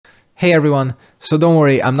Hey everyone, so don't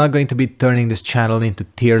worry, I'm not going to be turning this channel into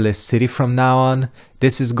tier list city from now on.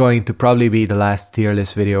 This is going to probably be the last tier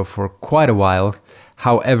list video for quite a while.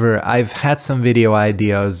 However, I've had some video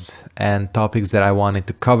ideas and topics that I wanted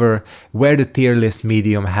to cover where the tier list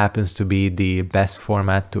medium happens to be the best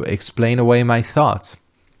format to explain away my thoughts.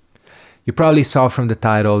 You probably saw from the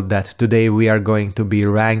title that today we are going to be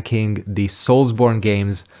ranking the Soulsborne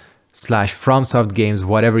games / FromSoft games,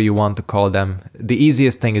 whatever you want to call them. The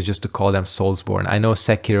easiest thing is just to call them Soulsborne. I know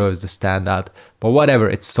Sekiro is the standout, but whatever,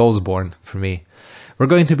 it's Soulsborne for me. We're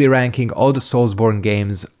going to be ranking all the Soulsborne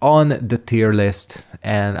games on the tier list,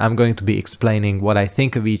 and I'm going to be explaining what I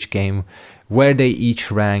think of each game, where they each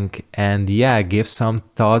rank, and yeah, give some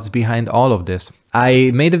thoughts behind all of this.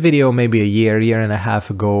 I made a video maybe a year and a half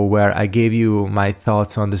ago where I gave you my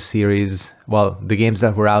thoughts on the series, well, the games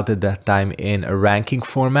that were out at that time in a ranking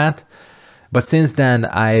format. But since then,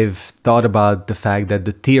 I've thought about the fact that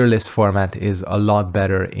the tier list format is a lot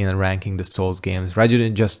better in ranking the Souls games, rather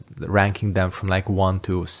than just ranking them from like 1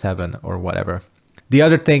 to 7 or whatever. The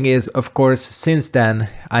other thing is, of course, since then,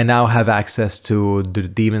 I now have access to the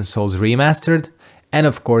Demon's Souls Remastered, and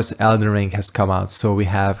of course, Elden Ring has come out, so we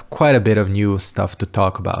have quite a bit of new stuff to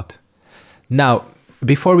talk about. Now,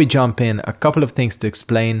 before we jump in, a couple of things to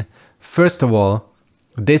explain. First of all,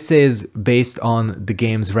 this is based on the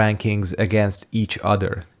game's rankings against each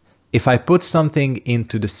other. If I put something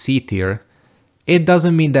into the C tier, it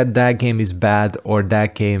doesn't mean that that game is bad or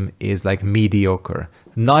that game is like mediocre.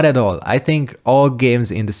 Not at all. I think all games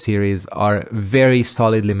in the series are very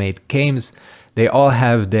solidly made games. They all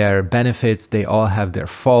have their benefits, they all have their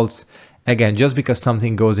faults. Again, just because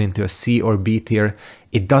something goes into a C or B tier,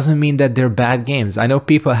 it doesn't mean that they're bad games. I know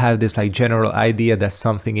people have this like general idea that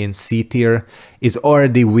something in C tier is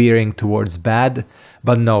already veering towards bad,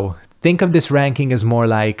 but no. Think of this ranking as more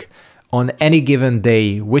like, on any given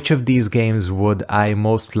day, which of these games would I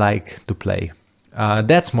most like to play?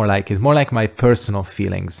 That's more like it, more like my personal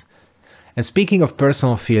feelings. And speaking of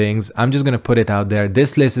personal feelings, I'm just going to put it out there,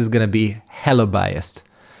 this list is going to be hella biased.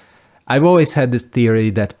 I've always had this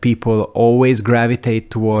theory that people always gravitate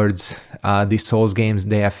towards the Souls games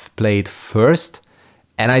they have played first,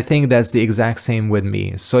 and I think that's the exact same with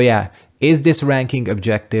me. So yeah, is this ranking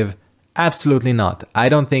objective? Absolutely not. I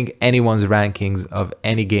don't think anyone's rankings of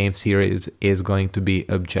any game series is going to be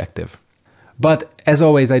objective. But as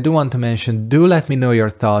always, I do want to mention, do let me know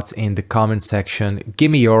your thoughts in the comment section.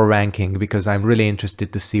 Give me your ranking because I'm really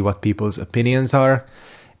interested to see what people's opinions are.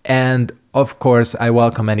 And of course, I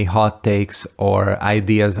welcome any hot takes or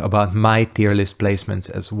ideas about my tier list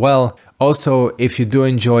placements as well. Also, if you do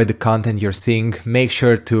enjoy the content you're seeing, make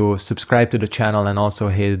sure to subscribe to the channel and also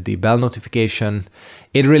hit the bell notification.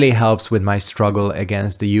 It really helps with my struggle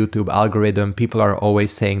against the YouTube algorithm. People are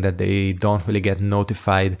always saying that they don't really get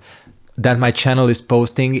notified that my channel is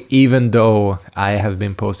posting, even though I have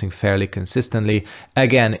been posting fairly consistently.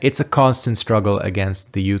 Again, it's a constant struggle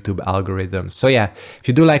against the YouTube algorithm. So yeah, if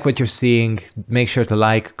you do like what you're seeing, make sure to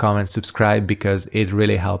like, comment, subscribe, because it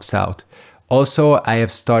really helps out. Also, I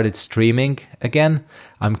have started streaming again.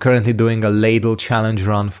 I'm currently doing a ladle challenge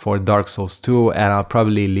run for Dark Souls 2, and I'll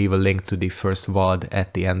probably leave a link to the first VOD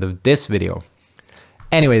at the end of this video.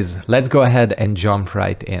 Anyways, let's go ahead and jump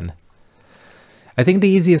right in. I think the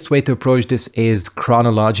easiest way to approach this is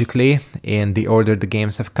chronologically in the order the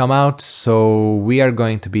games have come out. So we are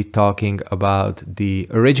going to be talking about the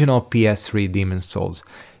original PS3 Demon's Souls.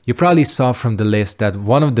 You probably saw from the list that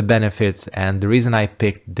one of the benefits, and the reason I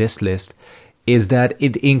picked this list, is that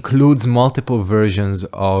it includes multiple versions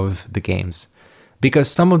of the games.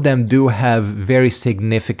 Because some of them do have very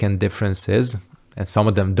significant differences, and some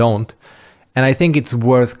of them don't. And I think it's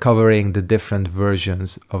worth covering the different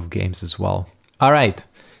versions of games as well. Alright,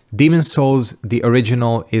 Demon's Souls, the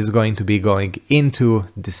original, is going to be going into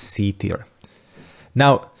the C tier.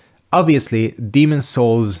 Now, obviously, Demon's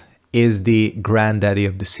Souls is the granddaddy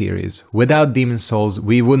of the series. Without Demon's Souls,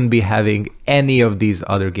 we wouldn't be having any of these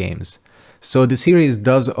other games. So the series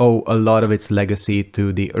does owe a lot of its legacy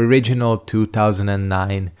to the original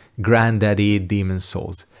 2009 granddaddy Demon's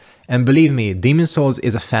Souls. And believe me, Demon's Souls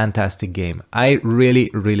is a fantastic game. I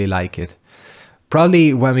really like it.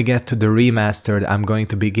 Probably when we get to the remastered, I'm going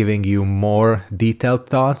to be giving you more detailed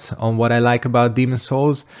thoughts on what I like about Demon's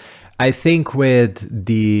Souls. I think with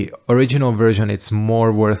the original version, it's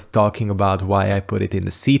more worth talking about why I put it in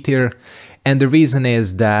the C tier. And the reason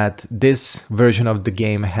is that this version of the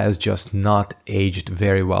game has just not aged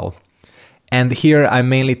very well. And here I'm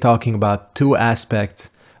mainly talking about two aspects.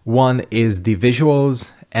 One is the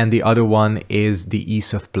visuals and the other one is the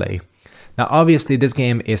ease of play. Now, obviously, this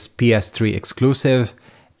game is PS3 exclusive,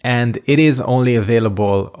 and it is only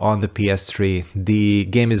available on the PS3. The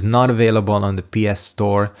game is not available on the PS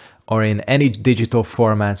Store or in any digital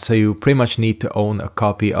format, so you pretty much need to own a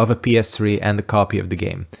copy of a PS3 and a copy of the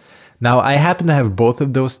game. Now, I happen to have both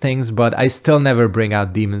of those things, but I still never bring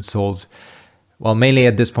out Demon's Souls. Well, mainly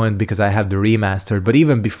at this point because I have the Remastered, but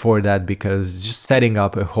even before that because just setting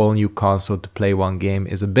up a whole new console to play one game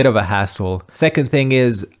is a bit of a hassle. Second thing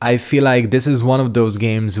is, I feel like this is one of those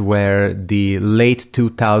games where the late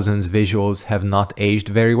 2000s visuals have not aged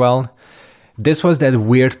very well. This was that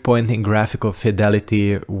weird point in graphical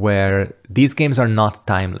fidelity where these games are not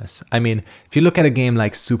timeless. I mean, if you look at a game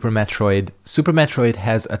like Super Metroid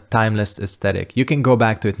has a timeless aesthetic. You can go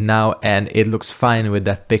back to it now and it looks fine with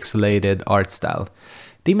that pixelated art style.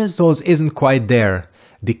 Demon's Souls isn't quite there.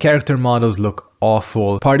 The character models look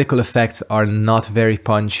awful. Particle effects are not very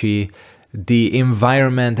punchy. The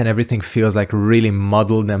environment and everything feels like really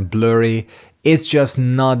muddled and blurry. It's just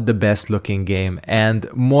not the best looking game, and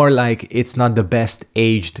more like it's not the best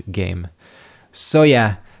aged game. So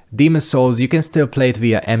yeah, Demon's Souls, you can still play it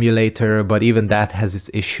via emulator, but even that has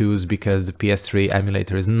its issues because the PS3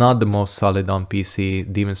 emulator is not the most solid on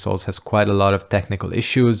PC. Demon's Souls has quite a lot of technical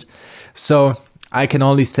issues. So I can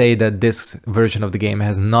only say that this version of the game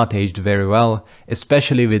has not aged very well,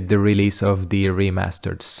 especially with the release of the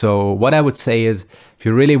Remastered. So what I would say is, if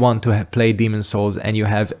you really want to play Demon's Souls and you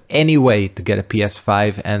have any way to get a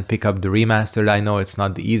PS5 and pick up the Remastered, I know it's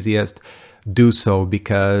not the easiest, do so,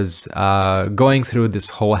 because going through this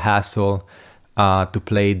whole hassle to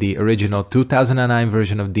play the original 2009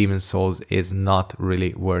 version of Demon's Souls is not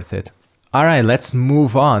really worth it. Alright, let's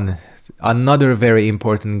move on. Another very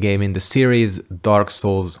important game in the series, Dark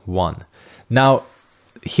Souls 1. Now,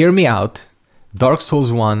 hear me out. Dark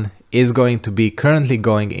Souls 1 is going to be currently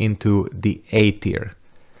going into the A tier.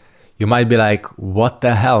 You might be like, what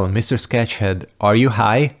the hell, MrSketchead, are you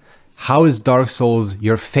high? How is Dark Souls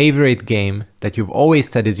your favorite game that you've always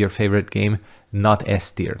said is your favorite game, not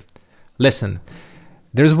S tier? Listen,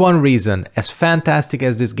 there's one reason. As fantastic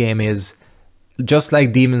as this game is, just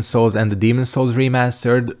like Demon's Souls and the Demon's Souls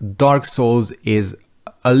Remastered, Dark Souls is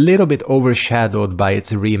a little bit overshadowed by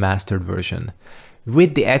its remastered version,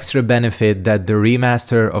 with the extra benefit that the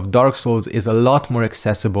remaster of Dark Souls is a lot more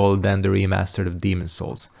accessible than the remastered of Demon's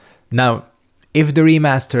Souls. Now, if the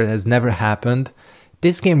remaster has never happened,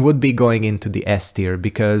 this game would be going into the S tier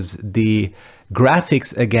because the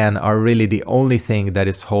graphics again are really the only thing that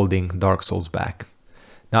is holding Dark Souls back.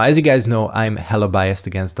 Now, as you guys know, I'm hella biased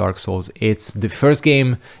against Dark Souls. It's the first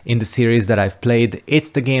game in the series that I've played.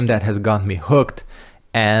 It's the game that has got me hooked.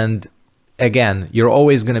 And again, you're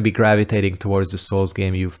always going to be gravitating towards the Souls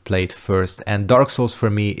game you've played first. And Dark Souls for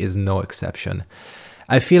me is no exception.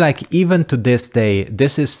 I feel like even to this day,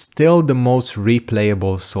 this is still the most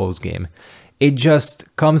replayable Souls game. It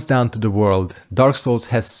just comes down to the world. Dark Souls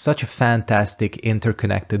has such a fantastic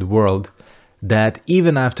interconnected world that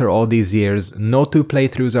even after all these years, no two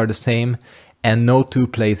playthroughs are the same and no two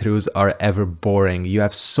playthroughs are ever boring. You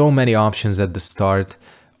have so many options at the start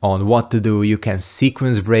on what to do. You can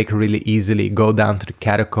sequence break really easily, go down to the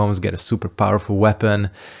catacombs, get a super powerful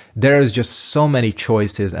weapon. There's just so many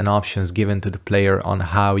choices and options given to the player on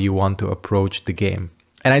how you want to approach the game.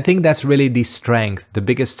 And I think that's really the strength, the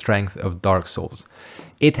biggest strength of Dark Souls.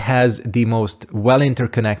 It has the most well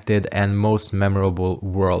interconnected and most memorable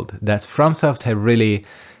world that FromSoft have really,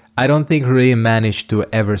 I don't think really managed to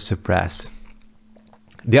ever suppress.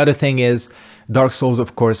 The other thing is, Dark Souls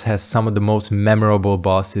of course has some of the most memorable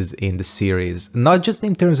bosses in the series, not just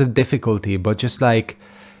in terms of difficulty, but just like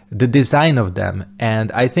the design of them.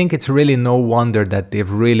 And I think it's really no wonder that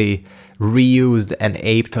they've really reused and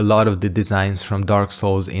aped a lot of the designs from Dark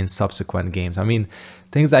Souls in subsequent games. I mean,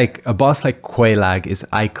 things like a boss like Quelaag is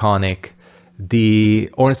iconic.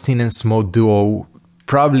 The Ornstein and Smough duo,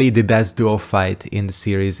 probably the best duo fight in the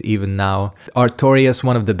series even now. Artorias,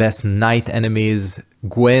 one of the best knight enemies.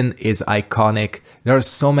 Gwyn is iconic. There are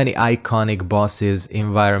so many iconic bosses,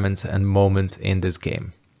 environments and moments in this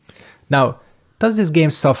game. Now, does this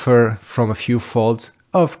game suffer from a few faults?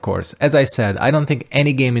 Of course. As I said, I don't think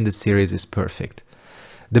any game in the series is perfect.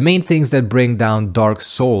 The main things that bring down Dark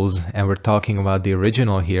Souls, and we're talking about the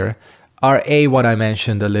original here, are what I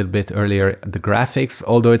mentioned a little bit earlier, the graphics,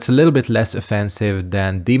 although it's a little bit less offensive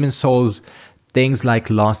than Demon's Souls. Things like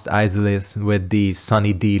Lost Islets with the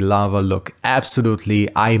Sunny D lava look absolutely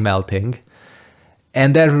eye-melting.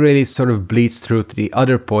 And that really sort of bleeds through to the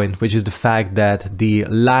other point, which is the fact that the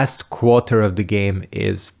last quarter of the game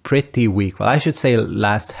is pretty weak. Well, I should say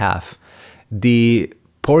last half. The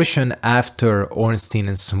portion after Ornstein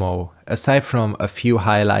and Smough, aside from a few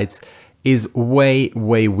highlights, is way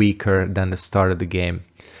weaker than the start of the game.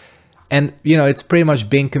 And, you know, it's pretty much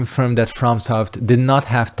been confirmed that FromSoft did not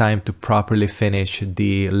have time to properly finish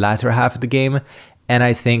the latter half of the game, and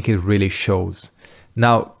I think it really shows.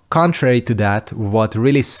 Now, contrary to that, what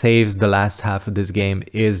really saves the last half of this game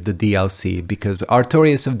is the DLC, because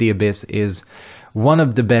Artorias of the Abyss is one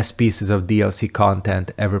of the best pieces of DLC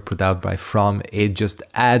content ever put out by From. It just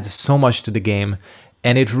adds so much to the game,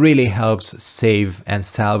 and it really helps save and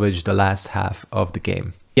salvage the last half of the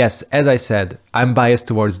game. Yes, as I said, I'm biased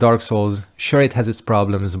towards Dark Souls. Sure, it has its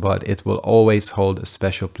problems, but it will always hold a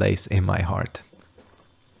special place in my heart.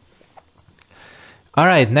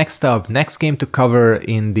 Alright, next up, next game to cover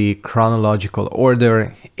in the chronological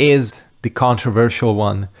order is the controversial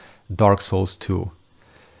one, Dark Souls 2.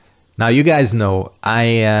 Now, you guys know I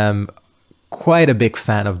am quite a big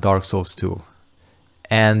fan of Dark Souls 2.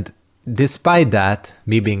 And despite that,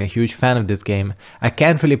 me being a huge fan of this game, I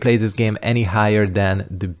can't really play this game any higher than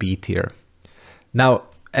the B tier. Now,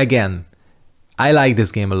 again, I like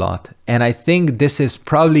this game a lot, and I think this is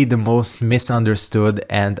probably the most misunderstood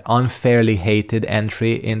and unfairly hated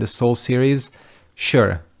entry in the Souls series.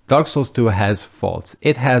 Sure, Dark Souls 2 has faults.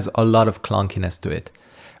 It has a lot of clunkiness to it.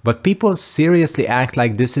 But people seriously act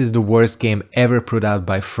like this is the worst game ever put out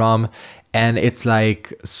by From, and it's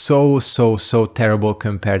like so terrible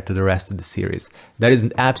compared to the rest of the series. That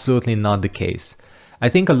is absolutely not the case. I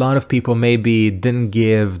think a lot of people maybe didn't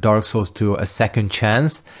give Dark Souls 2 a second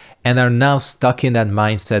chance and are now stuck in that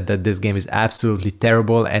mindset that this game is absolutely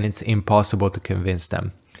terrible and it's impossible to convince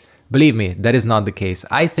them. Believe me, that is not the case.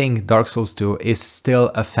 I think Dark Souls 2 is still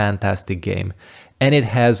a fantastic game, and it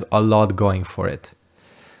has a lot going for it.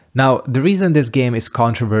 Now, the reason this game is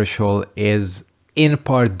controversial is in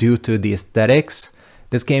part due to the aesthetics.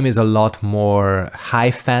 This game is a lot more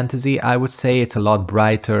high fantasy, I would say. It's a lot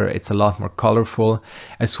brighter, it's a lot more colorful.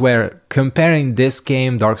 I swear, comparing this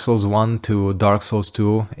game, Dark Souls 1, to Dark Souls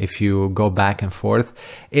 2, if you go back and forth,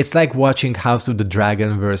 it's like watching House of the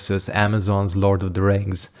Dragon versus Amazon's Lord of the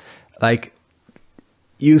Rings. Like,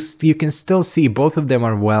 you can still see both of them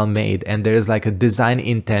are well made, and there is like a design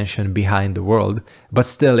intention behind the world. But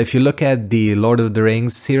still, if you look at the Lord of the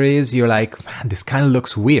Rings series, you're like, man, this kind of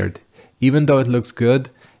looks weird. Even though it looks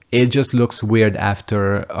good, it just looks weird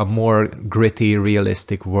after a more gritty,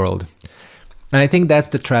 realistic world. And I think that's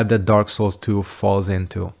the trap that Dark Souls 2 falls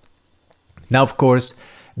into. Now, of course,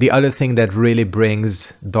 the other thing that really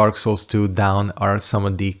brings Dark Souls 2 down are some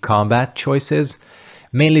of the combat choices.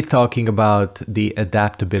 Mainly talking about the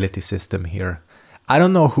adaptability system here. I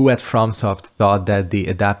don't know who at FromSoft thought that the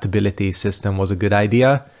adaptability system was a good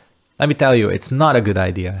idea. Let me tell you, it's not a good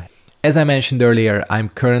idea. As I mentioned earlier, I'm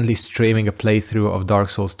currently streaming a playthrough of Dark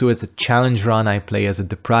Souls 2. It's a challenge run. I play as a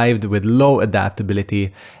deprived with low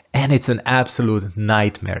adaptability, and it's an absolute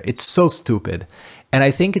nightmare. It's so stupid. And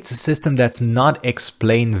I think it's a system that's not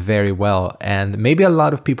explained very well, and maybe a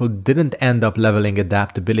lot of people didn't end up leveling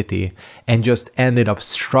adaptability and just ended up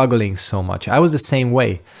struggling so much. I was the same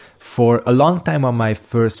way. For a long time on my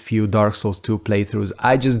first few Dark Souls 2 playthroughs,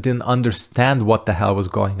 I just didn't understand what the hell was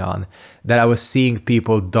going on. That I was seeing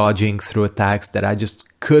people dodging through attacks that I just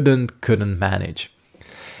couldn't manage.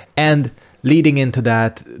 And leading into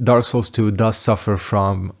that, Dark Souls 2 does suffer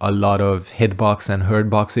from a lot of hitbox and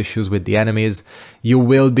hurtbox issues with the enemies. You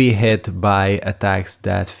will be hit by attacks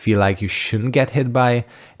that feel like you shouldn't get hit by,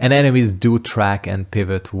 and enemies do track and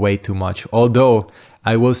pivot way too much. Although,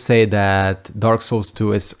 I will say that Dark Souls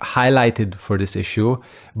 2 is highlighted for this issue,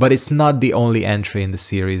 but it's not the only entry in the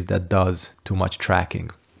series that does too much tracking.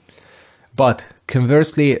 But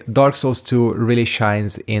conversely, Dark Souls 2 really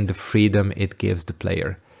shines in the freedom it gives the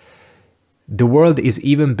player. The world is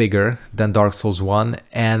even bigger than Dark Souls 1,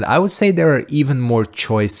 and I would say there are even more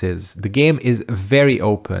choices. The game is very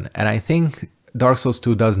open, and I think Dark Souls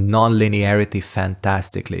 2 does non-linearity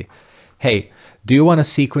fantastically. Hey, do you want to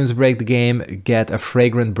sequence break the game, get a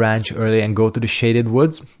fragrant branch early and go to the shaded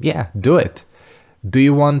woods? Yeah, do it. Do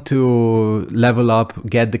you want to level up,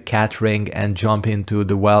 get the cat ring and jump into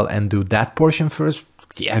the well and do that portion first?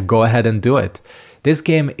 Yeah, go ahead and do it. This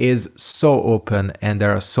game is so open and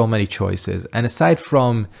there are so many choices. And aside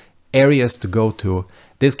from areas to go to,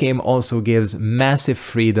 this game also gives massive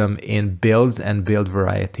freedom in builds and build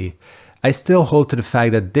variety. I still hold to the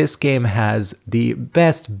fact that this game has the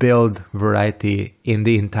best build variety in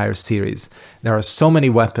the entire series. There are so many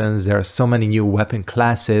weapons, there are so many new weapon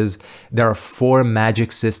classes, there are 4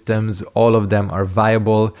 magic systems, all of them are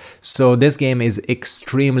viable, so this game is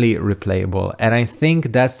extremely replayable, and I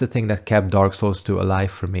think that's the thing that kept Dark Souls 2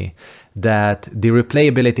 alive for me, that the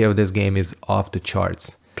replayability of this game is off the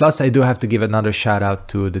charts. Plus, I do have to give another shout out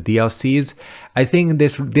to the DLCs. I think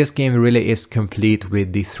this game really is complete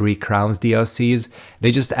with the 3 Crowns DLCs. They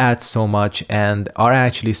just add so much and are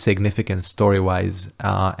actually significant story-wise.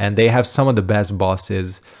 And they have some of the best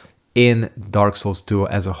bosses in Dark Souls 2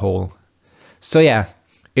 as a whole. So yeah,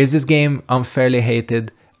 is this game unfairly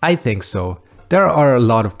hated? I think so. There are a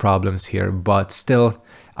lot of problems here, but still,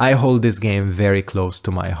 I hold this game very close to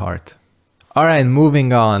my heart. Alright,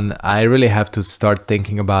 moving on, I really have to start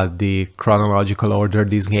thinking about the chronological order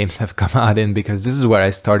these games have come out in, because this is where I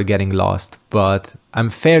started getting lost, but I'm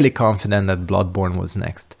fairly confident that Bloodborne was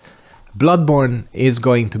next. Bloodborne is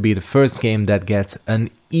going to be the first game that gets an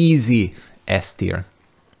easy S tier.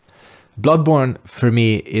 Bloodborne, for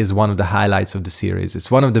me, is one of the highlights of the series.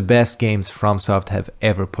 It's one of the best games FromSoft have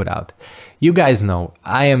ever put out. You guys know,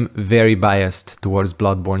 I am very biased towards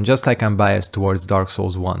Bloodborne, just like I'm biased towards Dark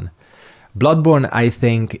Souls 1. Bloodborne, I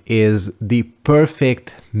think, is the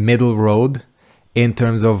perfect middle road in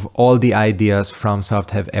terms of all the ideas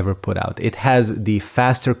FromSoft have ever put out. It has the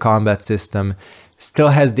faster combat system, still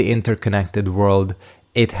has the interconnected world,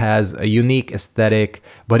 it has a unique aesthetic,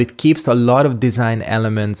 but it keeps a lot of design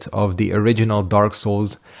elements of the original Dark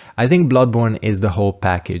Souls. I think Bloodborne is the whole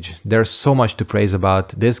package. There's so much to praise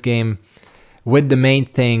about this game, with the main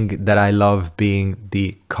thing that I love being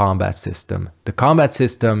the combat system. The combat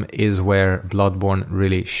system is where Bloodborne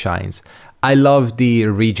really shines. I love the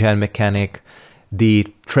regen mechanic, the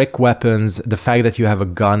trick weapons, the fact that you have a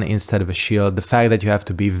gun instead of a shield, the fact that you have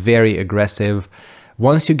to be very aggressive.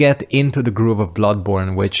 Once you get into the groove of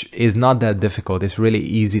Bloodborne, which is not that difficult, it's really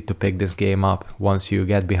easy to pick this game up once you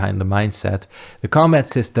get behind the mindset, the combat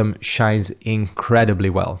system shines incredibly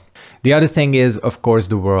well. The other thing is, of course,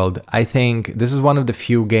 the world. I think this is one of the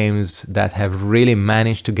few games that have really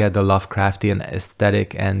managed to get the Lovecraftian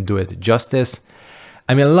aesthetic and do it justice.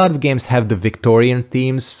 I mean, a lot of games have the Victorian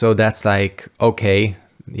themes, so that's like, okay,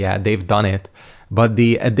 yeah, they've done it. But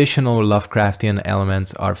the additional Lovecraftian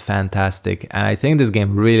elements are fantastic, and I think this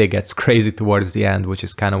game really gets crazy towards the end, which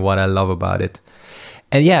is kind of what I love about it.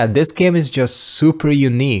 And yeah, this game is just super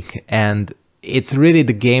unique, and it's really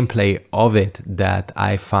the gameplay of it that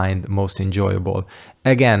I find most enjoyable.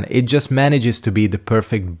 Again, it just manages to be the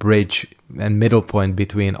perfect bridge and middle point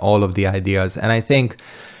between all of the ideas, and I think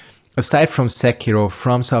aside from Sekiro,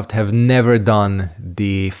 FromSoft have never done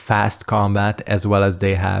the fast combat as well as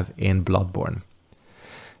they have in Bloodborne.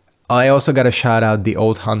 I also gotta shout out the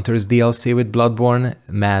Old Hunters DLC with Bloodborne.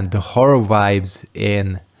 Man, the horror vibes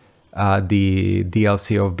in the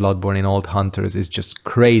DLC of Bloodborne in Old Hunters is just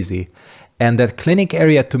crazy. And that clinic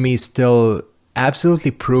area to me still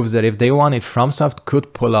absolutely proves that if they wanted, FromSoft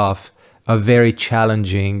could pull off a very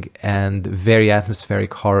challenging and very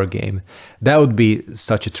atmospheric horror game. That would be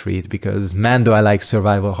such a treat, because man, do I like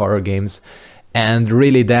survival horror games. And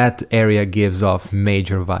really that area gives off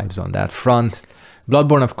major vibes on that front.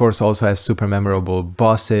 Bloodborne, of course, also has super memorable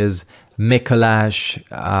bosses, Mikolash,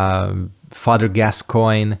 Father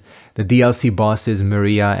Gascoigne, the DLC bosses,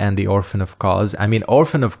 Maria and the Orphan of Cause. I mean,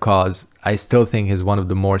 Orphan of Cause, I still think is one of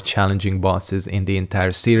the more challenging bosses in the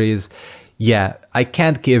entire series. Yeah, I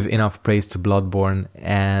can't give enough praise to Bloodborne,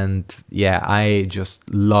 and yeah, I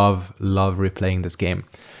just love replaying this game.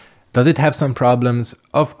 Does it have some problems?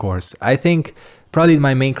 Of course. I think probably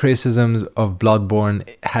my main criticisms of Bloodborne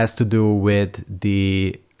has to do with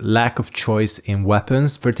the lack of choice in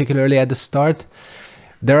weapons, particularly at the start.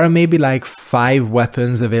 There are maybe like 5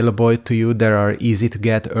 weapons available to you that are easy to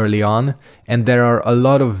get early on, and there are a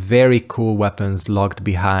lot of very cool weapons locked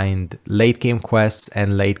behind late game quests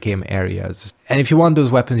and late game areas. And if you want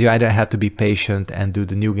those weapons, you either have to be patient and do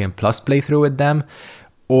the New Game Plus playthrough with them,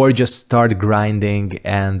 or just start grinding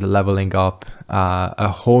and leveling up a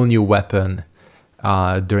whole new weapon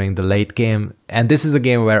during the late game. And this is a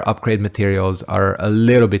game where upgrade materials are a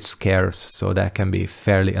little bit scarce, so that can be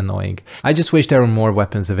fairly annoying. I just wish there were more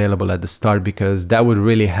weapons available at the start, because that would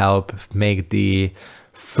really help make the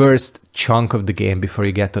first chunk of the game before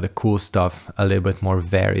you get to the cool stuff a little bit more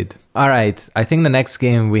varied. Alright, I think the next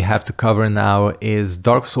game we have to cover now is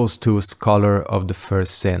Dark Souls 2 Scholar of the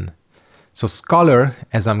First Sin. So Scholar,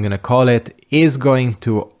 as I'm gonna call it, is going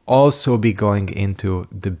to also be going into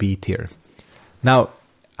the B tier. Now,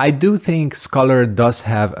 I do think Scholar does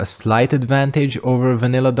have a slight advantage over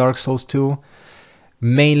vanilla Dark Souls 2,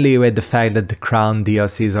 mainly with the fact that the Crown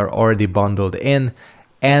DLCs are already bundled in,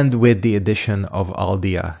 and with the addition of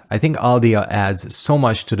Aldia. I think Aldia adds so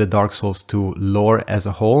much to the Dark Souls 2 lore as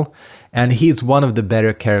a whole, and he's one of the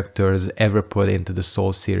better characters ever put into the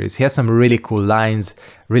Souls series. He has some really cool lines,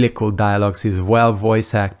 really cool dialogues, he's well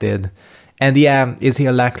voice acted, and yeah, is he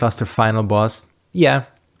a lackluster final boss? Yeah,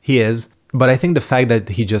 he is. But I think the fact that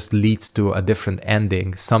he just leads to a different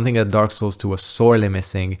ending, something that Dark Souls 2 was sorely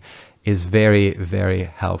missing, is very, very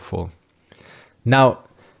helpful. Now,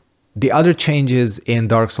 the other changes in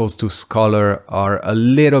Dark Souls 2 Scholar are a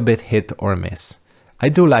little bit hit or miss. I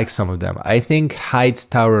do like some of them. I think Hyde's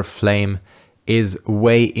Tower of Flame is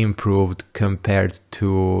way improved compared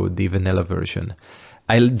to the vanilla version.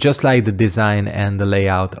 I just like the design and the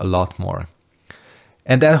layout a lot more.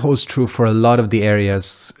 And that holds true for a lot of the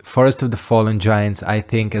areas. Forest of the Fallen Giants, I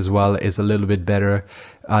think, as well, is a little bit better.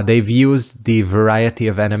 They've used the variety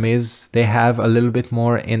of enemies they have a little bit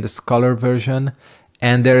more in the Scholar version.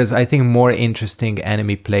 And there's, I think, more interesting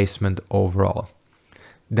enemy placement overall.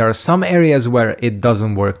 There are some areas where it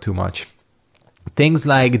doesn't work too much. Things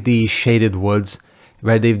like the Shaded Woods,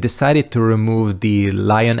 where they've decided to remove the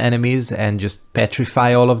lion enemies and just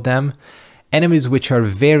petrify all of them. Enemies which are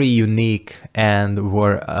very unique and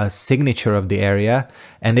were a signature of the area,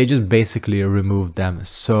 and they just basically removed them.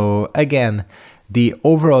 So again, the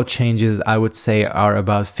overall changes, I would say, are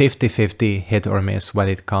about 50-50 hit or miss when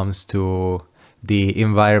it comes to the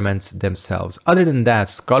environments themselves. Other than that,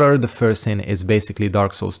 Scholar of the First Sin is basically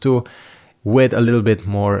Dark Souls 2 with a little bit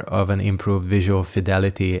more of an improved visual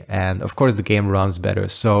fidelity, and of course the game runs better.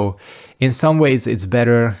 So in some ways it's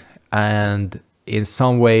better, and in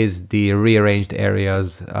some ways the rearranged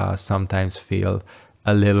areas sometimes feel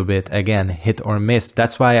a little bit, again, hit or miss.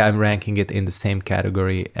 That's why I'm ranking it in the same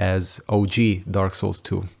category as OG Dark Souls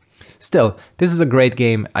 2. Still, this is a great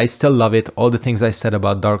game. I still love it. All the things I said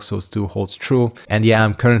about Dark Souls 2 holds true. And yeah,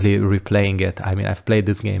 I'm currently replaying it. I mean, I've played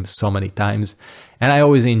this game so many times, and I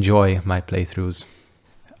always enjoy my playthroughs.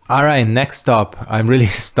 All right, next up, I'm really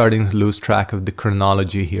starting to lose track of the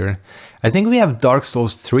chronology here. I think we have Dark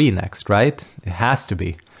Souls 3 next, right? It has to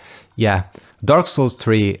be. Yeah, Dark Souls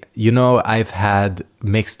 3, you know, I've had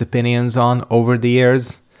mixed opinions on over the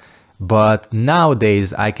years, but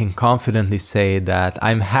nowadays I can confidently say that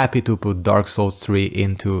I'm happy to put Dark Souls 3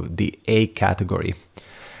 into the A category.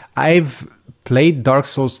 I've played Dark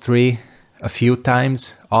Souls 3 a few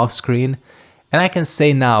times off screen, and I can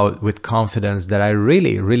say now with confidence that I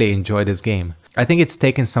really enjoy this game. I think it's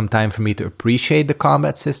taken some time for me to appreciate the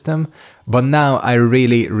combat system, but now I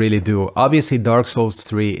really do. Obviously, Dark Souls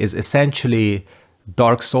 3 is essentially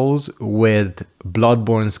Dark Souls with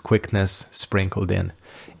Bloodborne's quickness sprinkled in.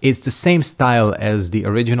 It's the same style as the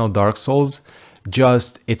original Dark Souls,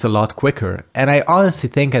 just it's a lot quicker. And I honestly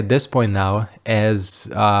think at this point now, as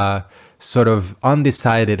sort of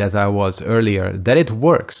undecided as I was earlier, that it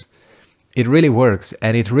works. It really works,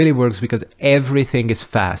 and it really works because everything is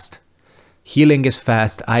fast. Healing is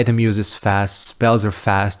fast, item use is fast, spells are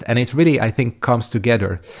fast, and it really, I think, comes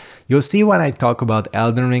together. You'll see when I talk about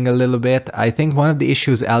Elden Ring a little bit, I think one of the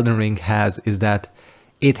issues Elden Ring has is that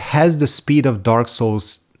it has the speed of Dark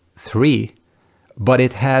Souls 3, but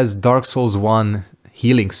it has Dark Souls 1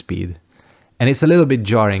 healing speed. And it's a little bit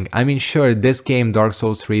jarring. I mean, sure, this game, Dark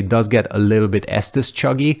Souls 3, does get a little bit Estus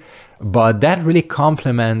chuggy, but that really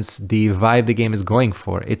complements the vibe the game is going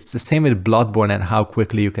for. It's the same with Bloodborne and how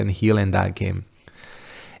quickly you can heal in that game.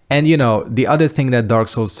 And you know, the other thing that Dark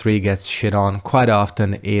Souls 3 gets shit on quite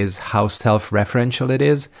often is how self-referential it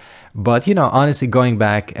is. But you know, honestly, going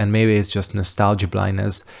back, and maybe it's just nostalgia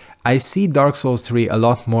blindness, I see Dark Souls 3 a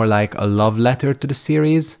lot more like a love letter to the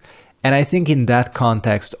series. And I think in that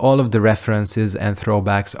context, all of the references and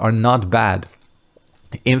throwbacks are not bad.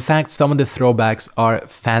 In fact, some of the throwbacks are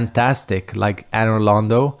fantastic, like Anor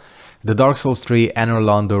Londo. The Dark Souls 3 Anor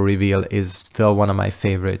Londo reveal is still one of my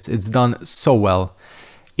favorites. It's done so well.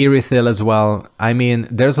 Irithil as well. I mean,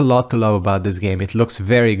 there's a lot to love about this game. It looks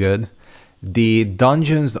very good. The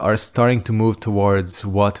dungeons are starting to move towards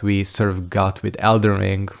what we sort of got with Elden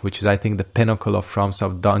Ring, which is, I think, the pinnacle of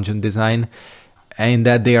FromSoft dungeon design. In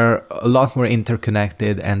that they are a lot more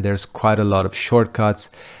interconnected and there's quite a lot of shortcuts.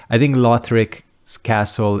 I think Lothric's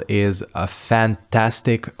castle is a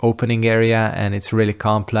fantastic opening area and it's really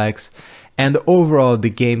complex. And overall, the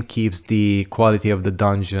game keeps the quality of the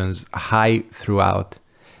dungeons high throughout.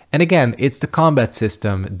 And again, it's the combat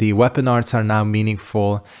system. The weapon arts are now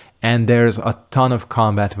meaningful and there's a ton of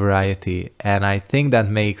combat variety, and I think that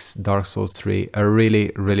makes Dark Souls 3 a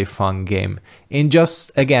really fun game in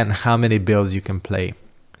just, again, how many builds you can play.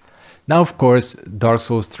 Now, of course, Dark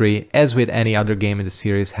Souls 3, as with any other game in the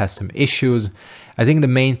series, has some issues. I think the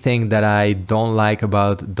main thing that I don't like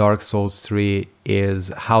about Dark Souls 3 is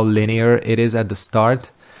how linear it is at the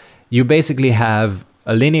start. You basically have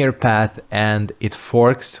a linear path and it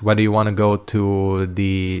forks whether you want to go to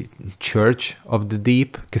the Church of the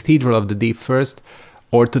Deep, Cathedral of the Deep first,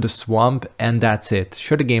 or to the swamp, and that's it.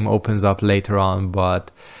 Sure, the game opens up later on, but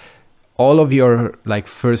all of your like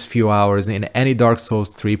first few hours in any Dark Souls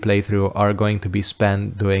 3 playthrough are going to be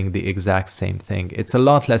spent doing the exact same thing. It's a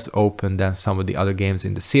lot less open than some of the other games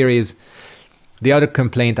in the series. The other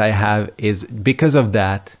complaint I have is because of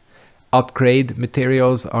that, upgrade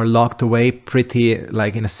materials are locked away pretty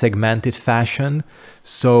like in a segmented fashion.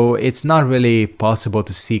 So it's not really possible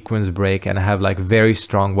to sequence break and have like very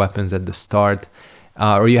strong weapons at the start,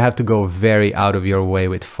 or you have to go very out of your way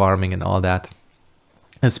with farming and all that.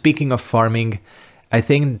 And speaking of farming, I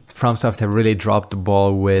think FromSoft have really dropped the ball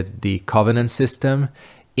with the Covenant system,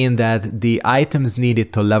 in that the items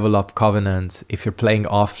needed to level up Covenants if you're playing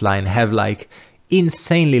offline have like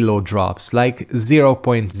insanely low drops, like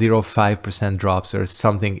 0.05% drops or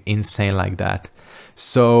something insane like that.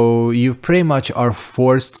 So you pretty much are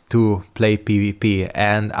forced to play PvP,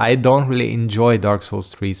 and I don't really enjoy Dark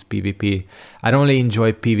Souls 3's PvP. I don't really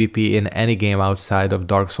enjoy PvP in any game outside of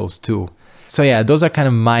Dark Souls 2. So yeah, those are kind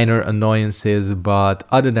of minor annoyances, but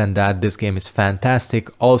other than that, this game is fantastic.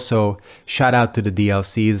 Also, shout out to the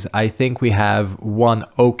DLCs. I think we have one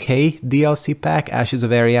okay DLC pack, Ashes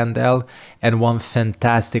of Ariandel, and one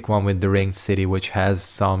fantastic one with the Ringed City, which has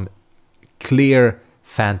some clear,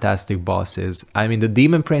 fantastic bosses. I mean, the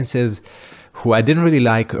Demon Princes, who I didn't really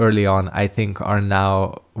like early on, I think are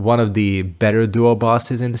now one of the better duo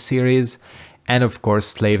bosses in the series. And of course,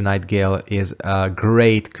 Slave Knight Gale is a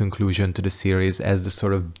great conclusion to the series as the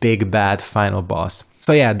sort of big bad final boss.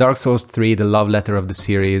 So yeah, Dark Souls 3, the love letter of the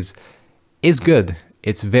series, is good.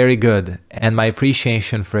 It's very good, and my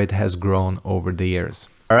appreciation for it has grown over the years.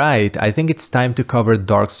 Alright, I think it's time to cover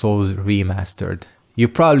Dark Souls Remastered. You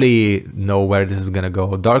probably know where this is gonna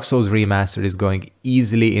go. Dark Souls Remastered is going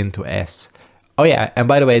easily into S. Oh yeah, and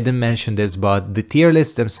by the way, I didn't mention this, but the tier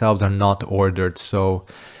lists themselves are not ordered, so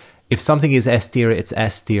if something is S tier, it's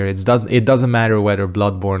S tier. It doesn't matter whether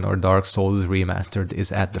Bloodborne or Dark Souls Remastered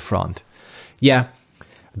is at the front. Yeah,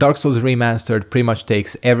 Dark Souls Remastered pretty much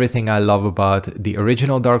takes everything I love about the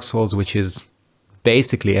original Dark Souls, which is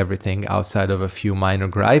basically everything outside of a few minor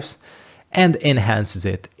gripes, and enhances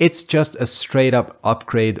it. It's just a straight up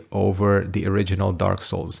upgrade over the original Dark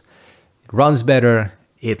Souls. It runs better,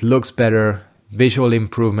 it looks better, visual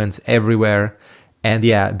improvements everywhere. And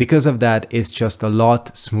yeah, because of that, it's just a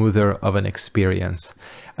lot smoother of an experience.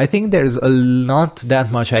 I think there's not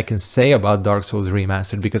that much I can say about Dark Souls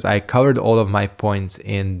Remastered because I covered all of my points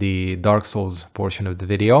in the Dark Souls portion of the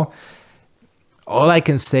video. All I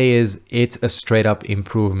can say is it's a straight up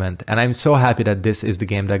improvement, and I'm so happy that this is the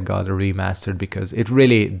game that got a remastered because it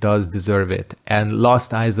really does deserve it. And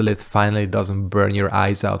Lost Izalith finally doesn't burn your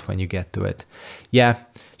eyes out when you get to it. Yeah,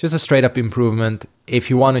 just a straight up improvement. If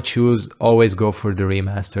you want to choose, always go for the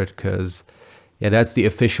remastered because yeah, that's the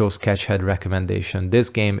official Sketchead recommendation. This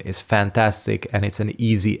game is fantastic and it's an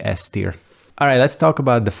easy S tier. Alright, let's talk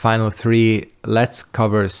about the final three. Let's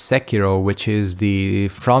cover Sekiro, which is the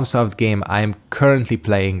FromSoft game I'm currently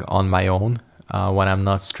playing on my own when I'm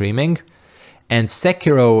not streaming. And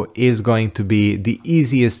Sekiro is going to be the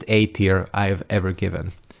easiest A tier I've ever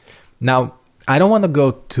given. Now, I don't want to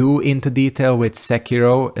go too into detail with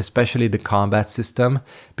Sekiro, especially the combat system,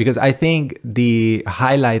 because I think the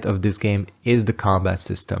highlight of this game is the combat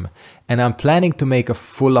system. And I'm planning to make a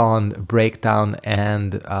full-on breakdown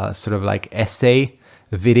and sort of like essay,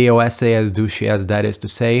 video essay, as douchey as that is to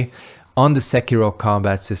say, on the Sekiro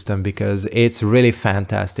combat system because it's really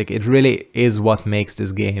fantastic. It really is what makes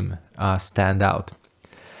this game stand out.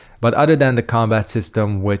 But other than the combat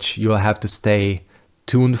system, which you'll have to stay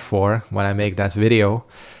tuned for when I make that video,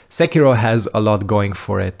 Sekiro has a lot going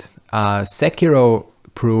for it. Sekiro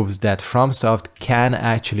proves that FromSoft can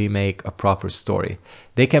actually make a proper story.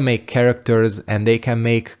 They can make characters and they can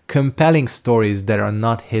make compelling stories that are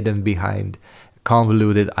not hidden behind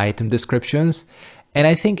convoluted item descriptions. And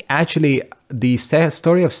I think actually the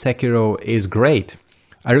story of Sekiro is great.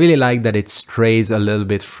 I really like that it strays a little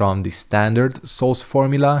bit from the standard Souls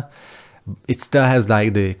formula. It still has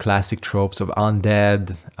like the classic tropes of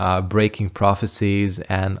undead, breaking prophecies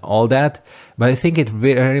and all that, but I think it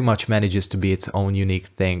very much manages to be its own unique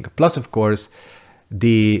thing. Plus, of course,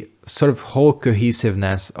 the sort of whole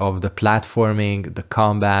cohesiveness of the platforming, the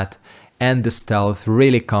combat, and the stealth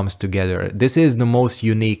really comes together. This is the most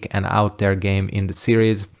unique and out there game in the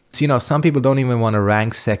series. So, you know, some people don't even want to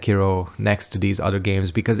rank Sekiro next to these other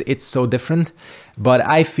games because it's so different, but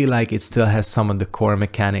I feel like it still has some of the core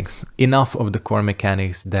mechanics, enough of the core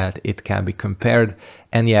mechanics that it can be compared.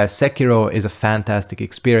 And yeah, Sekiro is a fantastic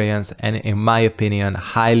experience and in my opinion,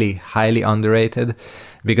 highly, highly underrated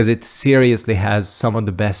because it seriously has some of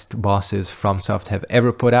the best bosses FromSoft have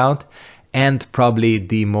ever put out. and probably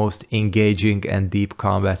the most engaging and deep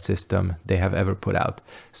combat system they have ever put out.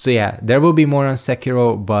 So yeah, there will be more on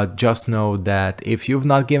Sekiro, but just know that if you've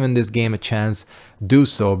not given this game a chance, do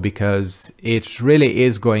so, because it really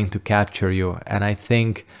is going to capture you. And I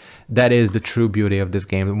think that is the true beauty of this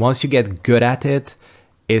game. Once you get good at it,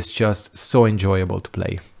 it's just so enjoyable to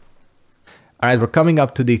play. Alright, we're coming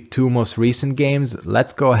up to the two most recent games.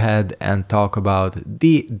 Let's go ahead and talk about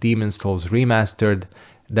the Demon's Souls Remastered.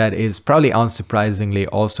 That is probably unsurprisingly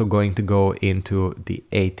also going to go into the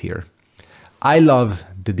A tier. I love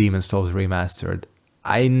the Demon's Souls Remastered.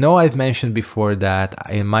 I know I've mentioned before that,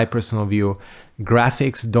 in my personal view,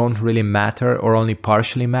 graphics don't really matter or only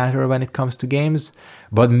partially matter when it comes to games,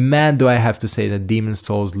 but man, do I have to say that Demon's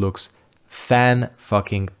Souls looks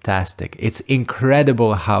fan-fucking-tastic. It's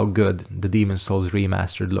incredible how good the Demon's Souls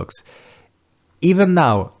Remastered looks. Even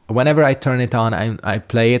now, whenever I turn it on, I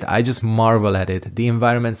play it, I just marvel at it. The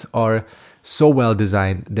environments are so well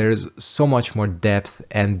designed. There's so much more depth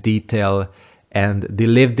and detail, and the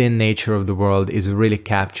lived-in nature of the world is really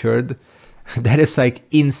captured. That is like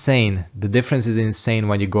insane. The difference is insane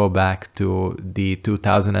when you go back to the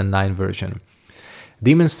 2009 version.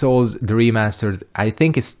 Demon's Souls, the Remastered, I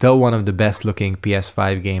think is still one of the best looking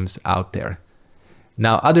PS5 games out there.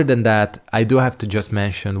 Now, other than that, I do have to just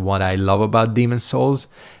mention what I love about Demon's Souls.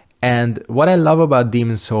 And what I love about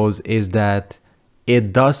Demon's Souls is that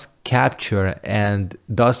it does capture and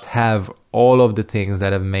does have all of the things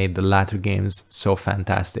that have made the latter games so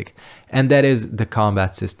fantastic. And that is the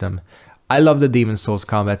combat system. I love the Demon's Souls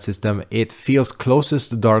combat system. It feels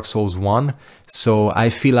closest to Dark Souls 1, so I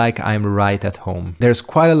feel like I'm right at home. There's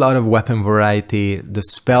quite a lot of weapon variety, the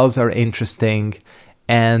spells are interesting,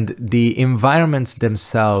 and the environments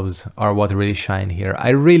themselves are what really shine here.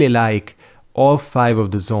 I really like all 5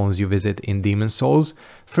 of the zones you visit in Demon's Souls.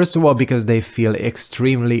 First of all, because they feel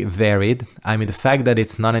extremely varied. I mean, the fact that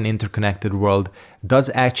it's not an interconnected world does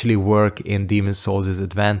actually work in Demon's Souls'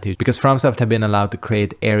 advantage, because FromSoft have been allowed to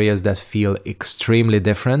create areas that feel extremely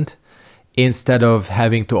different instead of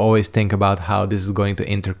having to always think about how this is going to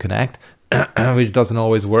interconnect, which doesn't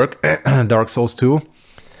always work. Dark Souls 2.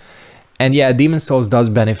 And yeah, Demon's Souls does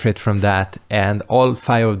benefit from that, and all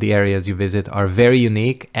 5 of the areas you visit are very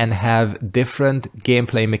unique and have different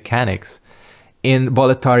gameplay mechanics. In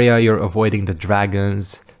Boletaria, you're avoiding the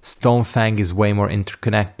dragons. Stonefang is way more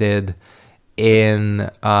interconnected. In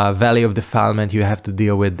Valley of Defilement, you have to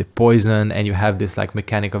deal with the poison, and you have this like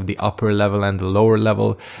mechanic of the upper level and the lower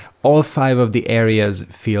level. All 5 of the areas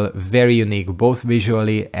feel very unique, both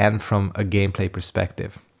visually and from a gameplay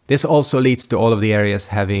perspective. This also leads to all of the areas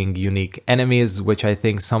having unique enemies, which I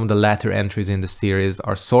think some of the latter entries in the series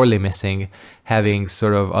are sorely missing, having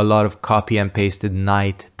sort of a lot of copy and pasted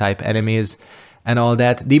knight type enemies and all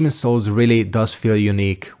that. Demon's Souls really does feel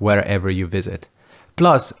unique wherever you visit.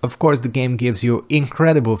 Plus, of course, the game gives you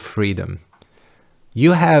incredible freedom.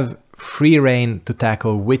 You have free reign to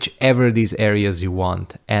tackle whichever these areas you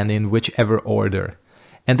want and in whichever order.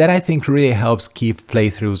 And that I think really helps keep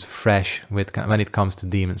playthroughs fresh when it comes to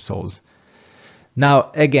Demon's Souls.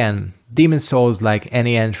 Now, again, Demon's Souls, like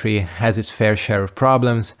any entry, has its fair share of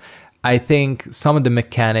problems. I think some of the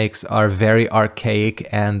mechanics are very archaic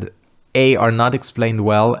and A, are not explained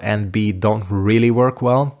well, and B, don't really work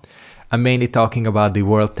well. I'm mainly talking about the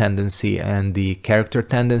world tendency and the character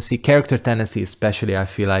tendency. Character tendency especially, I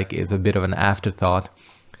feel like, is a bit of an afterthought.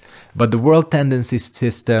 But the world tendency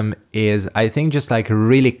system is, I think, just like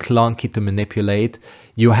really clunky to manipulate.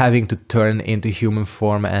 You having to turn into human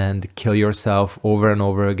form and kill yourself over and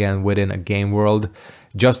over again within a game world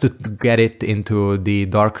just to get it into the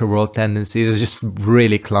darker world tendency is just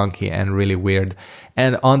really clunky and really weird.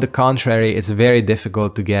 And on the contrary, it's very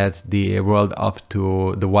difficult to get the world up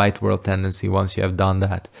to the white world tendency once you have done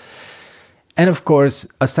that. And of course,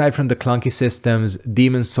 aside from the clunky systems,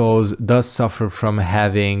 Demon's Souls does suffer from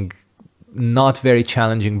having not very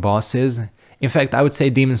challenging bosses. In fact, I would say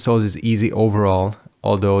Demon's Souls is easy overall,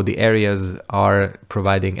 although the areas are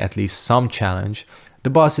providing at least some challenge. The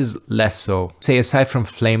boss is less so. Say aside from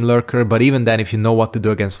Flame Lurker, but even then, if you know what to do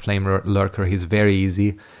against Flame Lurker, he's very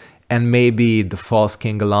easy. And maybe the False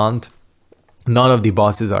King Gallant, none of the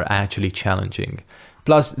bosses are actually challenging.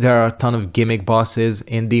 Plus, there are a ton of gimmick bosses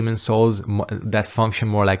in Demon's Souls that function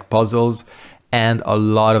more like puzzles, and a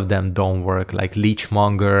lot of them don't work, like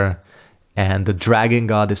Leechmonger and the Dragon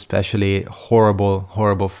God especially.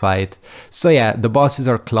 Horrible fight. So yeah, the bosses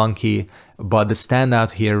are clunky, but the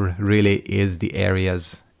standout here really is the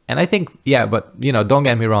areas. And I think, yeah, but you know, don't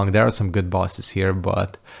get me wrong, there are some good bosses here,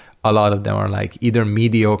 but a lot of them are like either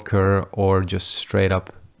mediocre or just straight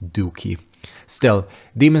up dookie. Still,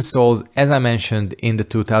 Demon's Souls, as I mentioned in the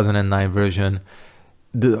 2009 version,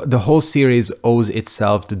 the whole series owes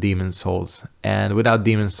itself to Demon's Souls, and without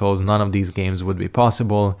Demon's Souls, none of these games would be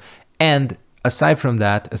possible. And aside from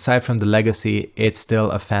that, aside from the legacy, it's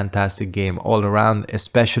still a fantastic game all around,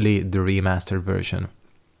 especially the remastered version.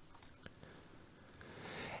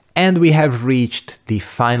 And we have reached the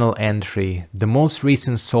final entry, the most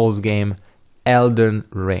recent Souls game, Elden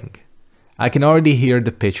Ring. I can already hear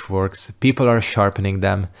the pitchforks, people are sharpening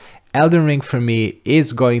them. Elden Ring for me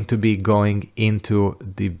is going to be going into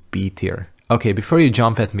the B tier. Okay, before you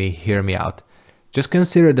jump at me, hear me out. Just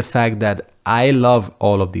consider the fact that I love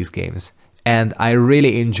all of these games, and I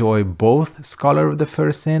really enjoy both Scholar of the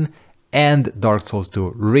First Sin and Dark Souls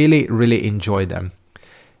 2. Really enjoy them.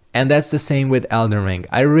 And that's the same with Elden Ring.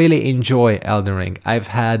 I really enjoy Elden Ring. I've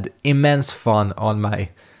had immense fun on my,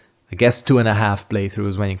 I guess, 2.5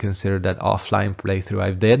 playthroughs when you consider that offline playthrough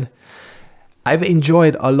I did. I've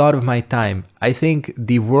enjoyed a lot of my time. I think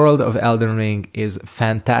the world of Elden Ring is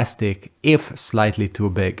fantastic, if slightly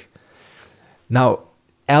too big. Now,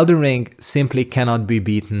 Elden Ring simply cannot be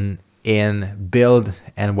beaten in build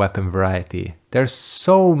and weapon variety. There's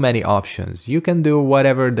so many options. You can do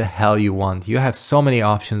whatever the hell you want. You have so many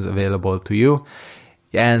options available to you,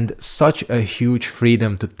 and such a huge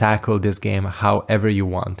freedom to tackle this game however you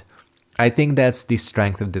want. I think that's the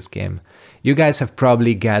strength of this game. You guys have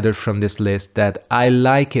probably gathered from this list that I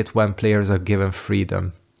like it when players are given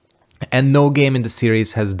freedom. And no game in the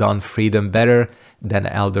series has done freedom better than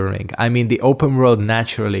Elden Ring. I mean, the open world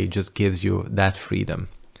naturally just gives you that freedom.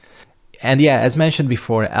 And yeah, as mentioned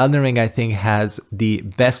before, Elden Ring I think has the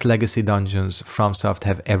best legacy dungeons FromSoft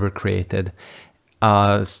have ever created.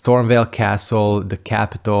 Stormveil Castle, the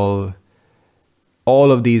capital,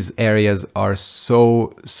 all of these areas are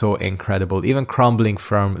so incredible. Even Crumbling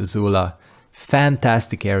Firm, Zula,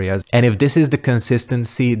 fantastic areas. And if this is the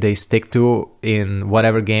consistency they stick to in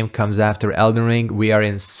whatever game comes after Elden Ring, we are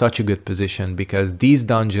in such a good position because these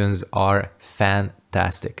dungeons are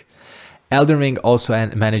fantastic. Elden Ring also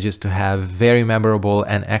manages to have very memorable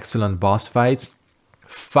and excellent boss fights.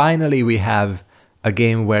 Finally, we have a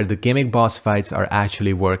game where the gimmick boss fights are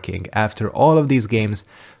actually working. After all of these games,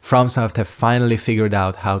 FromSoft have finally figured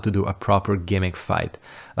out how to do a proper gimmick fight.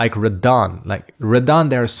 Like Radahn,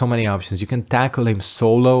 there are so many options. You can tackle him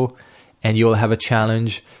solo and you'll have a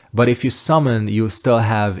challenge, but if you summon, you'll still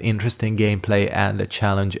have interesting gameplay and a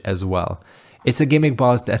challenge as well. It's a gimmick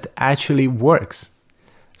boss that actually works.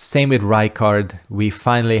 Same with Rykard, we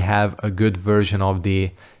finally have a good version of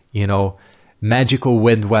the, magical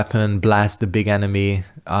wind weapon, blast the big enemy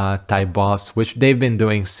type boss, which they've been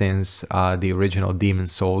doing since the original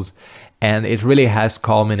Demon's Souls. And it really has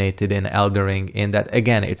culminated in Elden Ring in that,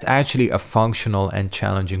 again, it's actually a functional and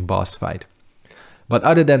challenging boss fight. But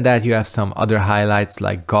other than that, you have some other highlights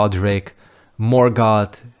like Godric,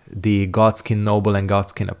 Morgoth, the Godskin Noble and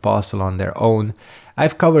Godskin Apostle on their own.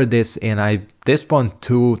 I've covered this in this one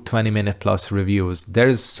 2 20-minute plus reviews.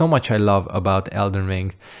 There's so much I love about Elden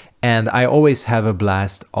Ring, and I always have a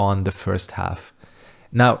blast on the first half.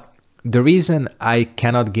 Now, the reason I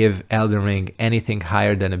cannot give Elden Ring anything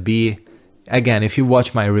higher than a B, again, if you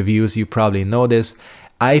watch my reviews, you probably know this,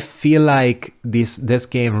 I feel like this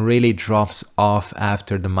game really drops off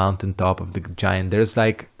after the mountaintop of the giant. There's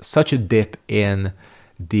like such a dip in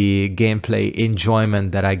the gameplay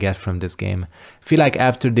enjoyment that I get from this game. I feel like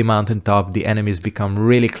after the mountaintop, the enemies become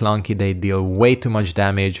really clunky, they deal way too much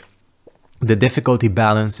damage. The difficulty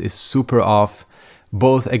balance is super off,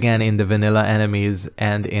 both again in the vanilla enemies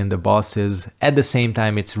and in the bosses. At the same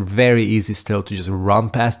time, it's very easy still to just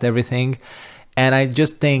run past everything. And I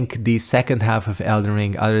just think the second half of Elden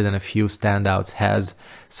Ring, other than a few standouts, has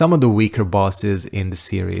some of the weaker bosses in the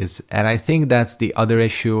series. And I think that's the other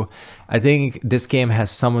issue. I think this game has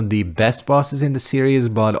some of the best bosses in the series,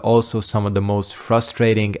 but also some of the most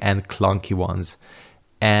frustrating and clunky ones.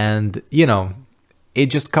 And, it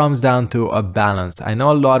just comes down to a balance. I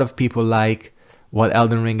know a lot of people like what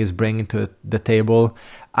Elden Ring is bringing to the table.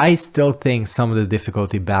 I still think some of the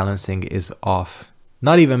difficulty balancing is off.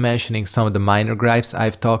 Not even mentioning some of the minor gripes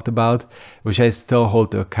I've talked about, which I still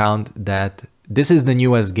hold to account that this is the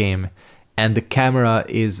newest game and the camera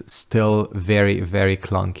is still very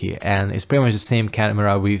clunky, and it's pretty much the same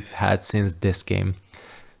camera we've had since this game.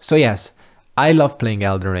 So yes, I love playing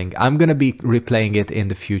Elden Ring. I'm gonna be replaying it in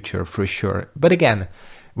the future for sure. But again,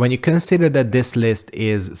 when you consider that this list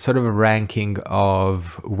is sort of a ranking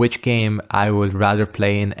of which game I would rather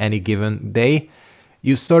play in any given day,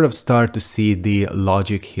 you sort of start to see the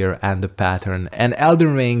logic here and the pattern. And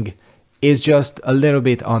Elden Ring is just a little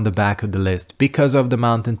bit on the back of the list because of the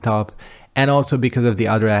mountaintop and also because of the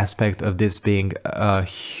other aspect of this being a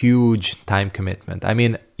huge time commitment. I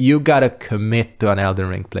mean, you gotta commit to an Elden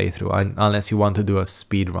Ring playthrough unless you want to do a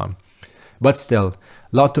speed run. But still,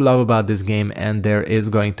 lot to love about this game, and there is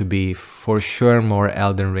going to be for sure more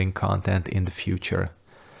Elden Ring content in the future.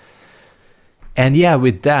 And yeah,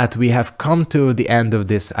 with that, we have come to the end of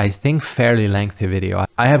this, I think, fairly lengthy video.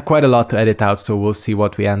 I have quite a lot to edit out, so we'll see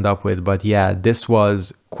what we end up with. But yeah, this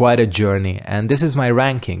was quite a journey, and this is my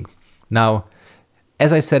ranking. Now,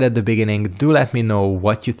 as I said at the beginning, do let me know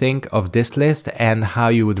what you think of this list and how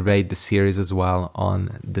you would rate the series as well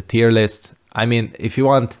on the tier list. I mean, if you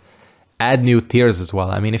want, add new tiers as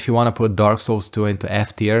well. I mean, if you want to put Dark Souls 2 into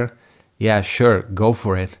F tier, yeah, sure, go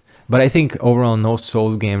for it. But I think overall no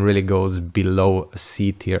Souls game really goes below a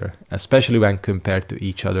C tier, especially when compared to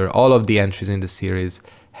each other. All of the entries in the series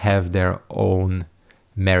have their own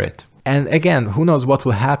merit. And again, who knows what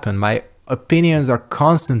will happen? My opinions are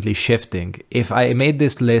constantly shifting. If I made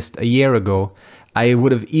this list a year ago, I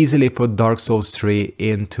would have easily put Dark Souls 3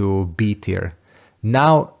 into B tier.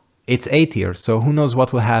 Now it's A tier, so who knows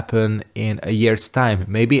what will happen in a year's time.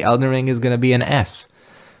 Maybe Elden Ring is gonna be an S.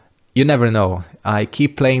 You never know. I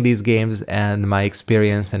keep playing these games and my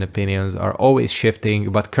experience and opinions are always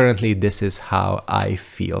shifting, but currently this is how I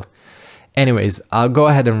feel. Anyways, I'll go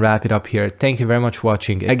ahead and wrap it up here. Thank you very much for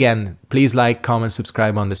watching. Again, please like, comment,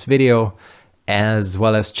 subscribe on this video, as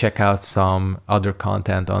well as check out some other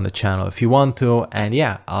content on the channel if you want to. And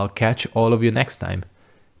yeah, I'll catch all of you next time.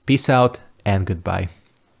 Peace out and goodbye.